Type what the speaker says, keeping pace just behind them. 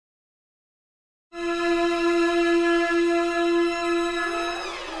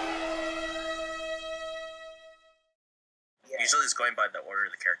going by the order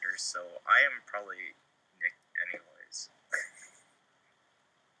of the characters, so I am probably Nick anyways.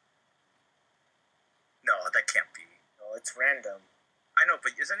 No, that can't be. No, it's random. I know,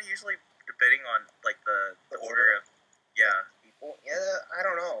 but isn't it usually debating on like the order of people? Yeah, I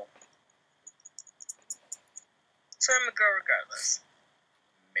don't know. So I'm gonna go regardless.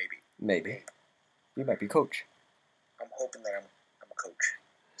 Maybe. You might be coach. I'm hoping that I'm a coach,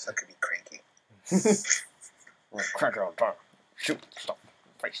 so I could be cranky. Crack it on top. Shoot stuff in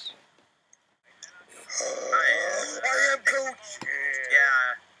the face. I am coach.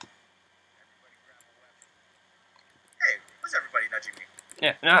 Yeah. Hey, who's everybody nudging me?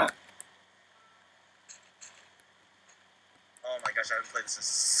 Yeah, nah. Oh my gosh, I haven't played this in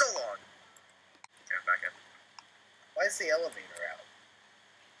so long. Okay, I'm back in. Why is the elevator out?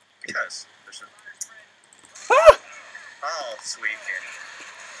 Because there's a... Oh, sweet kid.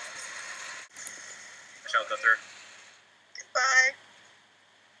 I shall go through. Goodbye.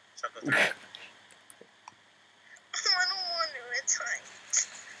 Shall go through. I don't want to. It's fine.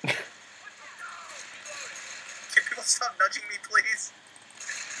 Can people stop nudging me, please?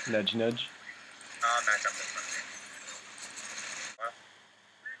 Nudge, nudge. Oh, Matt jumped in front of me. Well,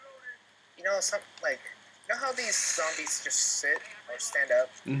 You know, you know how these zombies just sit or stand up?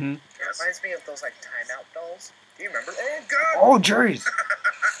 Mm-hmm. It reminds me of those like timeout dolls. Do you remember? Oh god! Oh, jeez.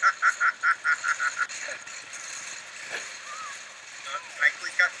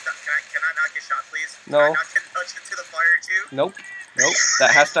 Can I not get shot, please? No. Can I not get nudged into the fire, too? Nope. Nope.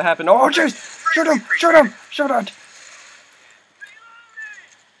 That has to happen. Oh, jeez. Shoot him. Shoot him. Shoot it. Yeah,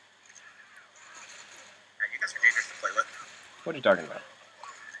 you guys are dangerous to play with. What are you talking about?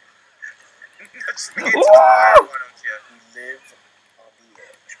 Nudge me into the fire, why don't you? We live on the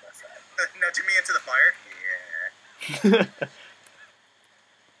edge, my friend. Nudging me into the fire? Yeah.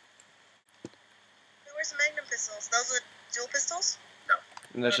 Where's the magnum pistols? Those are dual pistols?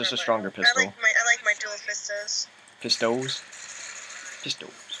 And that's just a stronger pistol. I like my dual pistols. Pistols.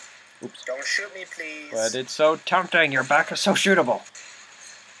 Pistols. Oops. Don't shoot me, please. But it's so tempting. Your back is so shootable.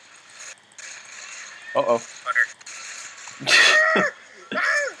 Uh-oh. Hunter.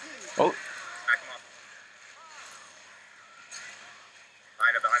 Oh. Smack him off.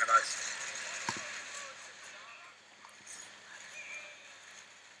 Behind us.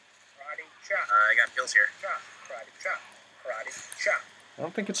 Karate chop. I got pills here. Chop. Karate chop. Karate chop. I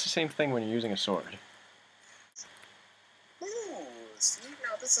don't think it's the same thing when you're using a sword. Ooh, see,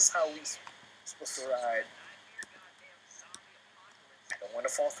 now this is how we're supposed to ride. I don't want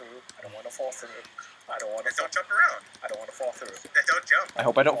to fall through. I don't want to fall through. I don't want to. Don't jump around. I don't want to fall through. Don't jump. I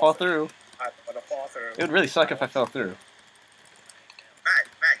hope I don't fall through. I don't want to fall through. It would really suck if I fell through.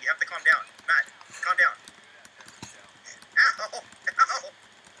 Matt, you have to calm down. Matt, calm down. Ow! Ow!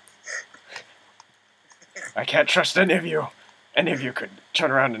 I can't trust any of you. Any of you could turn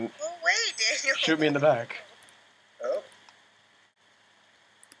around and Oh, wait, Daniel. shoot me in the back. Oh,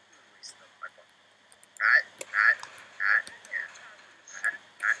 Matt.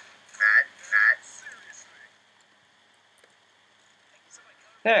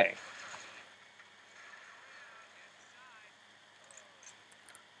 Hey.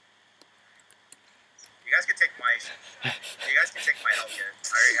 You guys can take my health kit.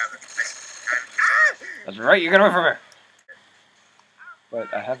 I already have it. That's right, you get away from me.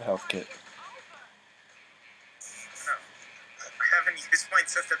 But I have a health kit. No. I haven't used mine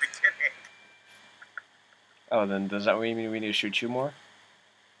since the beginning. Oh, then does that mean we need to shoot you more?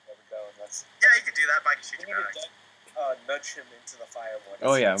 there we go. Let's. Yeah, you can do that, but I can shoot We you need back. to nudge him into the fire one.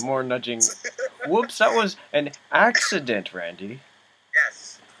 Oh yeah, more nudging. Whoops, that was an accident, Randy.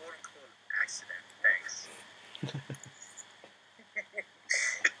 Yes, quote unquote accident. Thanks.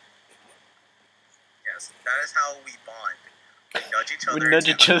 Yes, that is how we bond. We nudge each We other. nudge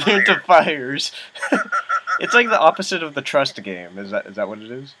each other into fires. It's like the opposite of the trust game. Is that what it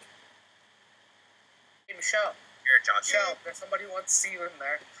is? Hey, Michelle. Here, Jockey. Michelle, there's somebody who wants to see you in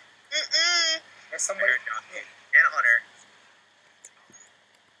there. There's somebody. Here, Jockey. And Hunter.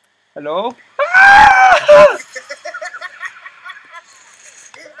 Hello?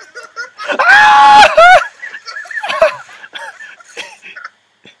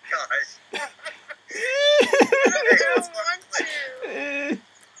 Gosh. I don't want to.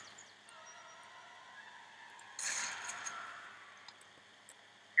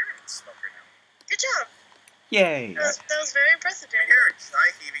 You're a smoker now. Good job. Yay! That was very impressive, I Daniel. hear a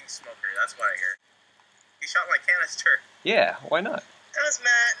dry-heaving smoker. That's what I hear. He shot my canister. Yeah, why not? That was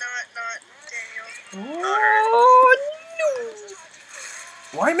Matt, not Daniel. Oh no!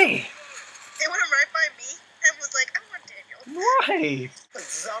 Why me? It went right by me and was like, I want Daniel. Why? The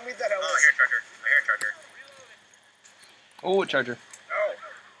zombie that I Oh, I was. hear a charger. I hear a charger. Oh, a charger. No.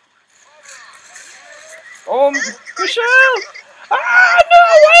 Oh, God, Michelle! Ah, no,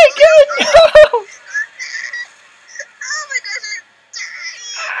 wait, good! No! Oh my gosh, I'm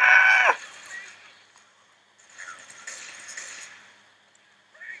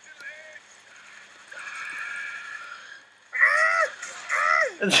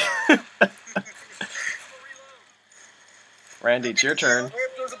Randy, it's your turn. Oh,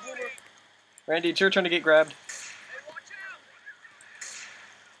 there's a bloomer. Randy, it's your turn to get grabbed.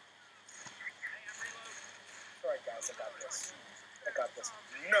 Alright, guys, I got this. I got this.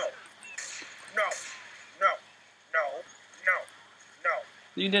 No. No. No. No. No. No.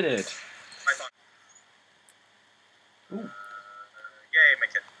 You did it. My phone. Ooh. Yay, my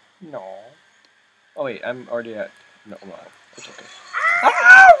kid. No. Oh wait, I'm already at. No, I'm not. It's okay.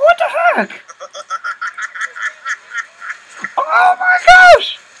 Ah! What the heck? Oh my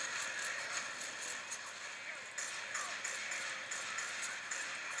gosh!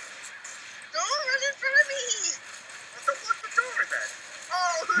 don't run in front of me. What the fuck the door then?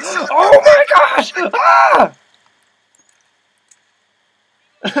 Oh, who shot Oh my gosh! Ah!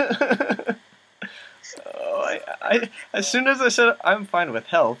 Oh, as soon as I said I'm fine with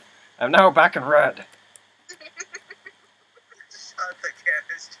health, I'm now back in red. shot the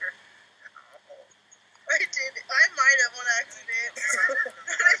canister? I did. I might have on accident.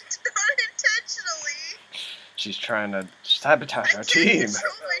 Not intentionally. She's trying to sabotage I our can't team.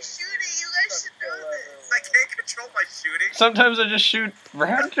 control my shooting. You guys should know this. I can't control my shooting. Sometimes I just shoot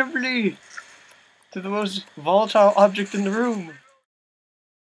randomly to the most volatile object in the room.